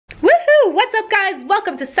guys?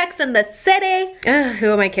 Welcome to Sex and the City.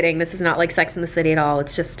 Who am I kidding? This is not like Sex and the City at all.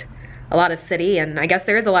 It's just a lot of city, and I guess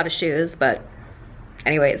there is a lot of shoes, but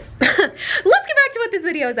anyways, let's get back to what this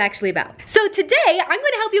video is actually about. So today, I'm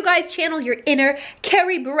going to help you guys channel your inner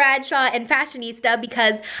Carrie Bradshaw and fashionista,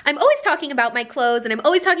 because I'm always talking about my clothes and I'm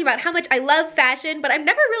always talking about how much I love fashion, but I'm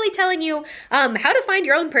never really telling you how to find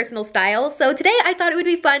your own personal style. So today, I thought it would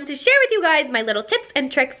be fun to share with you guys my little tips and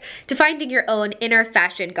tricks to finding your own inner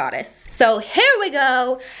fashion goddess. So here we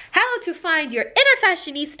go. How to find your inner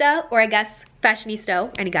fashionista, or I guess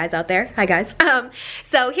fashionista. Any guys out there? Hi guys.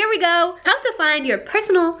 So here we go. How to find your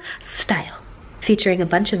personal style, featuring a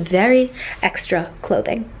bunch of very extra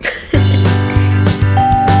clothing.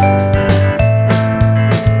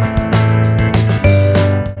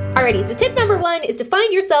 Alrighty, so tip number one is to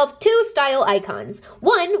find yourself two style icons.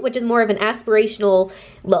 One, which is more of an aspirational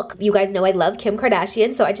look. You guys know I love Kim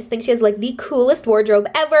Kardashian, so I just think she has like the coolest wardrobe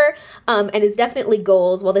ever, and it's definitely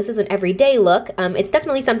goals. While this is an everyday look, it's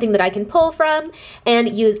definitely something that I can pull from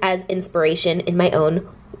and use as inspiration in my own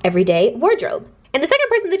everyday wardrobe. And the second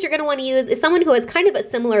person that you're going to want to use is someone who has kind of a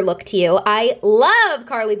similar look to you. I love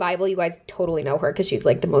Carly Bible. You guys totally know her because she's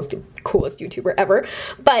like the most coolest YouTuber ever.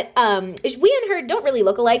 But we and her don't really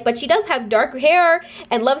look alike, but she does have dark hair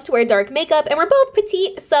and loves to wear dark makeup, and we're both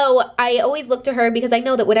petite, so I always look to her because I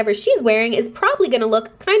know that whatever she's wearing is probably going to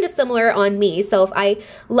look kind of similar on me. So if I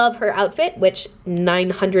love her outfit, which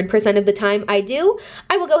 900% of the time I do,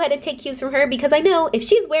 I will go ahead and take cues from her because I know if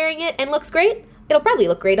she's wearing it and looks great, it'll probably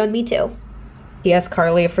look great on me too. Yes,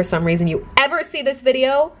 Carly, if for some reason you ever see this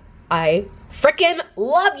video, I frickin'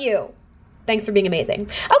 love you. Thanks for being amazing.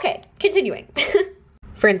 Okay, continuing.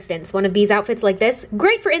 For instance, one of these outfits like this,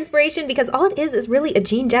 great for inspiration because all it is really a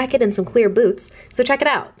jean jacket and some clear boots, so check it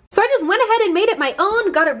out. So I just went ahead and made it my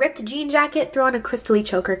own, got a ripped jean jacket, threw on a crystally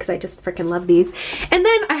choker because I just frickin' love these. And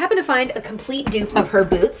then I happened to find a complete dupe of her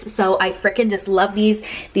boots, so I frickin' just love these.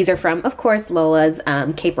 These are from, of course, Lola's.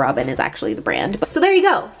 Cape Robin is actually the brand. So there you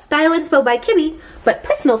go, style inspo by Kimmy, but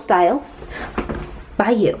personal style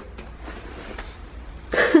by you.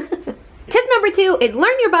 Tip number two is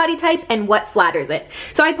learn your body type and what flatters it.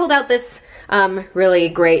 So I pulled out this really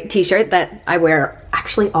great t-shirt that I wear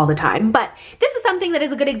actually all the time, but this is something that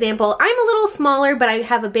is a good example. I'm a little smaller, but I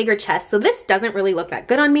have a bigger chest, so this doesn't really look that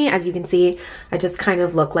good on me. As you can see, I just kind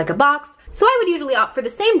of look like a box. So I would usually opt for the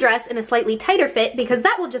same dress in a slightly tighter fit because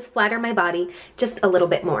that will just flatter my body just a little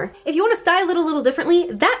bit more. If you want to style it a little differently,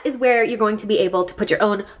 that is where you're going to be able to put your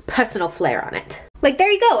own personal flair on it. Like there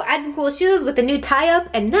you go, add some cool shoes with a new tie-up,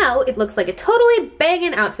 and now it looks like a totally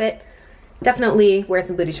banging outfit. Definitely wear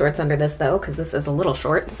some booty shorts under this though, because this is a little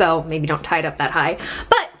short, so maybe don't tie it up that high.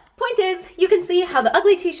 But point is, you can see how the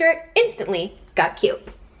ugly t-shirt instantly got cute.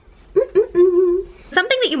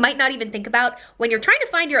 Something that you might not even think about when you're trying to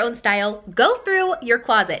find your own style, go through your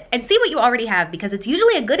closet and see what you already have, because it's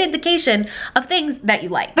usually a good indication of things that you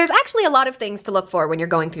like. There's actually a lot of things to look for when you're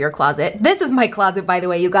going through your closet. This is my closet, by the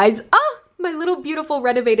way, you guys. Oh, my little beautiful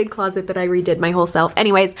renovated closet that I redid my whole self.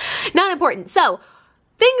 Anyways, not important. So,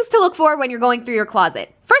 things to look for when you're going through your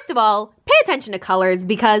closet. First of all, pay attention to colors,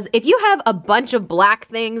 because if you have a bunch of black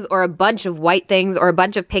things or a bunch of white things or a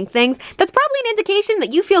bunch of pink things, that's probably an indication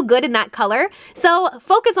that you feel good in that color. So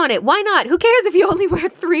focus on it. Why not? Who cares if you only wear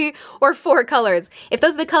 3 or 4 colors? If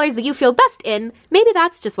those are the colors that you feel best in, maybe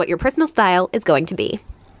that's just what your personal style is going to be.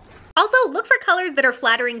 Also, look for colors that are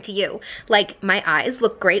flattering to you. Like, my eyes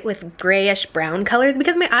look great with grayish brown colors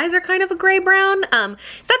because my eyes are kind of a gray brown. So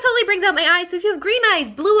that totally brings out my eyes. So if you have green eyes,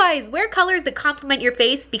 blue eyes, wear colors that complement your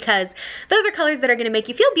face, because those are colors that are gonna make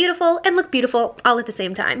you feel beautiful and look beautiful all at the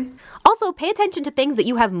same time. Also, pay attention to things that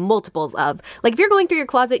you have multiples of. Like if you're going through your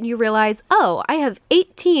closet and you realize, oh, I have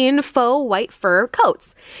 18 faux white fur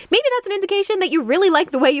coats. Maybe that's an indication that you really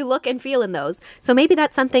like the way you look and feel in those. So maybe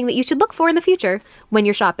that's something that you should look for in the future when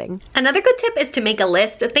you're shopping. Another good tip is to make a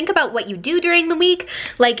list. To think about what you do during the week.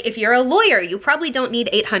 Like if you're a lawyer, you probably don't need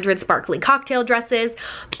 800 sparkly cocktail dresses.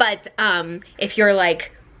 But if you're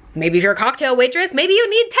like, maybe if you're a cocktail waitress, maybe you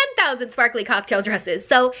need 10,000 sparkly cocktail dresses.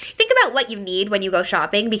 So think about what you need when you go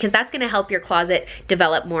shopping, because that's gonna help your closet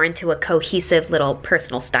develop more into a cohesive little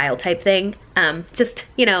personal style type thing. Just,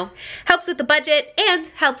 you know, helps with the budget and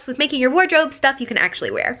helps with making your wardrobe stuff you can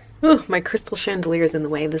actually wear. Oh, my crystal chandelier is in the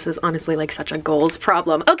way. This is honestly like such a goals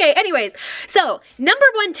problem. Okay, anyways, so number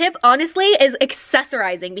one tip, honestly, is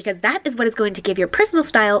accessorizing, because that is what is going to give your personal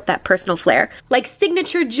style that personal flair. Like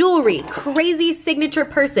signature jewelry, crazy signature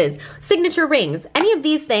purses, signature rings. Any of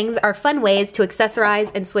these things are fun ways to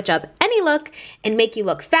accessorize and switch up any look and make you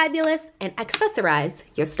look fabulous and accessorize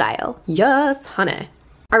your style. Yes, honey.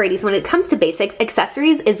 Alrighty, so when it comes to basics,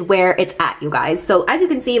 accessories is where it's at, you guys. So as you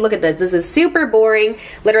can see, look at this. This is super boring.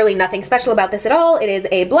 Literally nothing special about this at all. It is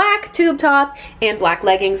a black tube top and black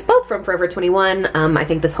leggings, both from Forever 21. I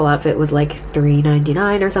think this whole outfit was like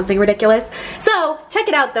 $3.99 or something ridiculous. So check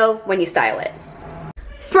it out though when you style it.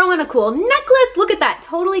 Throw in a cool necklace. Look at that.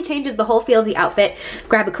 Totally changes the whole feel of the outfit.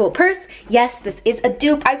 Grab a cool purse. Yes, this is a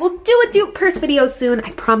dupe. I will do a dupe purse video soon.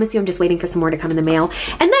 I promise you, I'm just waiting for some more to come in the mail.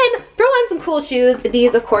 And then throw on some cool shoes.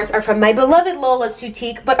 These, of course, are from my beloved Lola's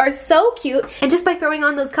Boutique, but are so cute. And just by throwing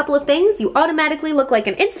on those couple of things, you automatically look like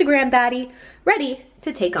an Instagram baddie, ready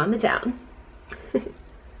to take on the town.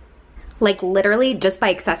 Like literally just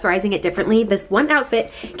by accessorizing it differently, this one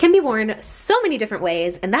outfit can be worn so many different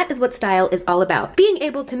ways, and that is what style is all about. Being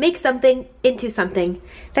able to make something into something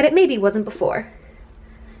that it maybe wasn't before.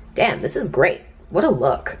 Damn, this is great. What a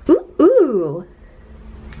look. Ooh, ooh.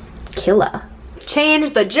 Killer.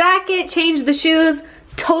 Change the jacket, change the shoes,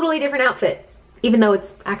 totally different outfit. Even though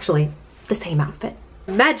it's actually the same outfit.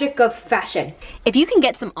 Magic of fashion. If you can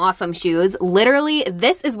get some awesome shoes, literally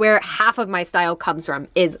this is where half of my style comes from,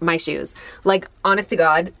 is my shoes. Like, honest to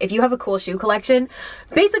God, if you have a cool shoe collection,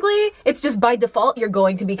 basically it's just by default you're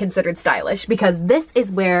going to be considered stylish, because this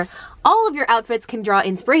is where all of your outfits can draw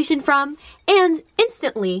inspiration from and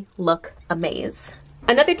instantly look amazing.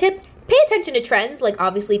 Another tip, pay attention to trends. Like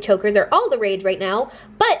obviously chokers are all the rage right now,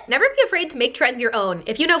 but never be afraid to make trends your own.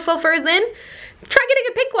 If you know faux fur is in, try getting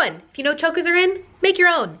a pink one. If you know chokers are in, make your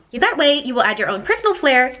own. That way you will add your own personal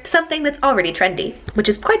flair to something that's already trendy, which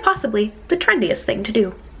is quite possibly the trendiest thing to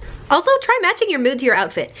do. Also, try matching your mood to your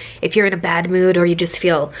outfit. If you're in a bad mood or you just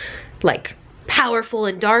feel like powerful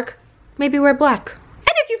and dark, maybe wear black.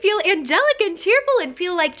 And if you feel angelic and cheerful and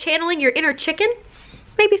feel like channeling your inner chicken,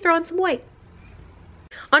 maybe throw on some white.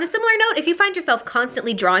 On a similar note, if you find yourself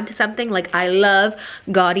constantly drawn to something like I love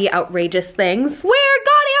gaudy, outrageous things, wear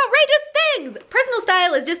gaudy, outrageous things! Personal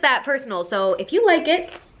style is just that, personal, so if you like it,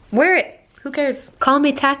 wear it. Who cares? Call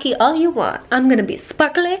me tacky all you want. I'm gonna be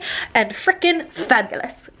sparkly and frickin'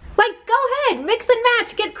 fabulous. Like, go ahead, mix and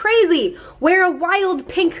match, get crazy. Wear a wild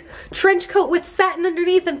pink trench coat with satin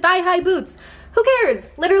underneath and thigh-high boots. Who cares?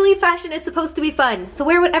 Literally, fashion is supposed to be fun. So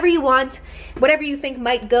wear whatever you want, whatever you think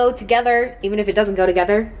might go together. Even if it doesn't go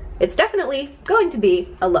together, it's definitely going to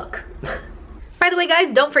be a look. By the way,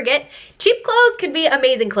 guys, don't forget, cheap clothes can be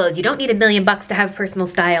amazing clothes. You don't need $1 million to have personal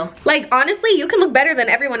style. Like, honestly, you can look better than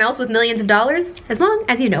everyone else with millions of dollars as long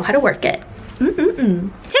as you know how to work it.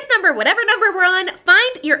 Tip number, whatever number we're on,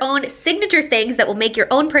 find your own signature things that will make your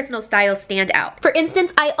own personal style stand out. For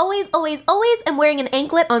instance, I always am wearing an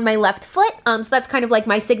anklet on my left foot, so that's kind of like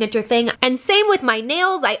my signature thing. And same with my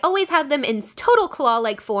nails, I always have them in total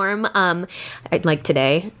claw-like form, like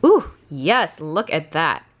today. Ooh, yes, look at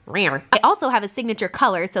that. I also have a signature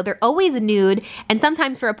color, so they're always nude, and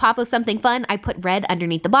sometimes for a pop of something fun, I put red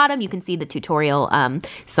underneath the bottom. You can see the tutorial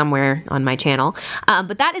somewhere on my channel.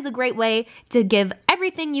 But that is a great way to give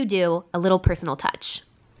everything you do a little personal touch.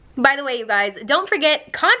 By the way, you guys, don't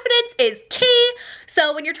forget, confidence is key.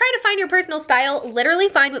 So when you're trying to find your personal style, literally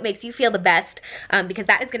find what makes you feel the best, because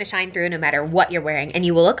that is gonna shine through no matter what you're wearing, and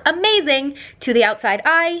you will look amazing to the outside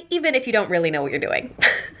eye, even if you don't really know what you're doing.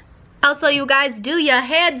 Also, you guys, do your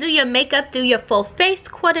hair, do your makeup, do your full face,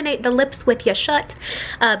 coordinate the lips with your shut,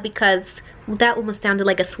 because that almost sounded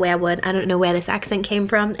like a swear word. I don't know where this accent came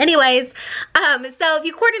from. Anyways, so if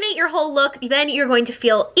you coordinate your whole look, then you're going to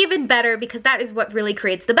feel even better, because that is what really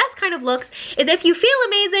creates the best kind of looks, is if you feel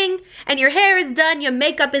amazing and your hair is done, your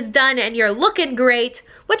makeup is done, and you're looking great,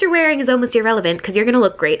 what you're wearing is almost irrelevant, because you're gonna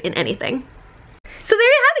look great in anything. So there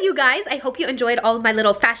you have it, you guys. I hope you enjoyed all of my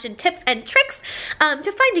little fashion tips and tricks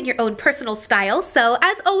to finding your own personal style. So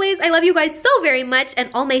as always, I love you guys so very much, and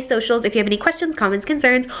all my socials, if you have any questions, comments,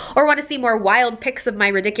 concerns, or want to see more wild pics of my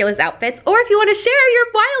ridiculous outfits, or if you want to share your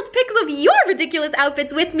wild pics of your ridiculous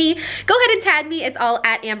outfits with me, go ahead and tag me. It's all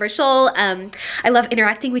at Amber Scholl. I love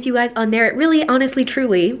interacting with you guys on there. It really, honestly,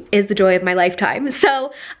 truly is the joy of my lifetime. So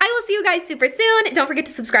I will see you guys super soon. Don't forget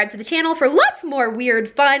to subscribe to the channel for lots more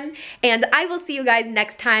weird fun, and I will see you guys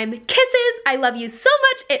next time. Kisses. I love you so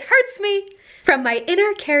much. It hurts me. From my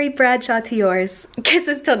inner Carrie Bradshaw to yours.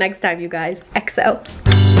 Kisses till next time, you guys. XO.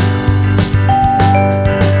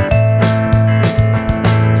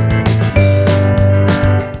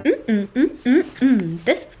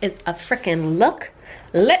 This is a frickin' look.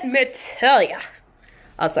 Let me tell ya.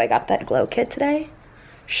 Also, I got that glow kit today.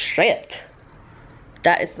 Shit.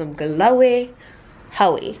 That is some glowy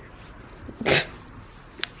hoey.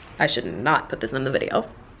 I should not put this in the video.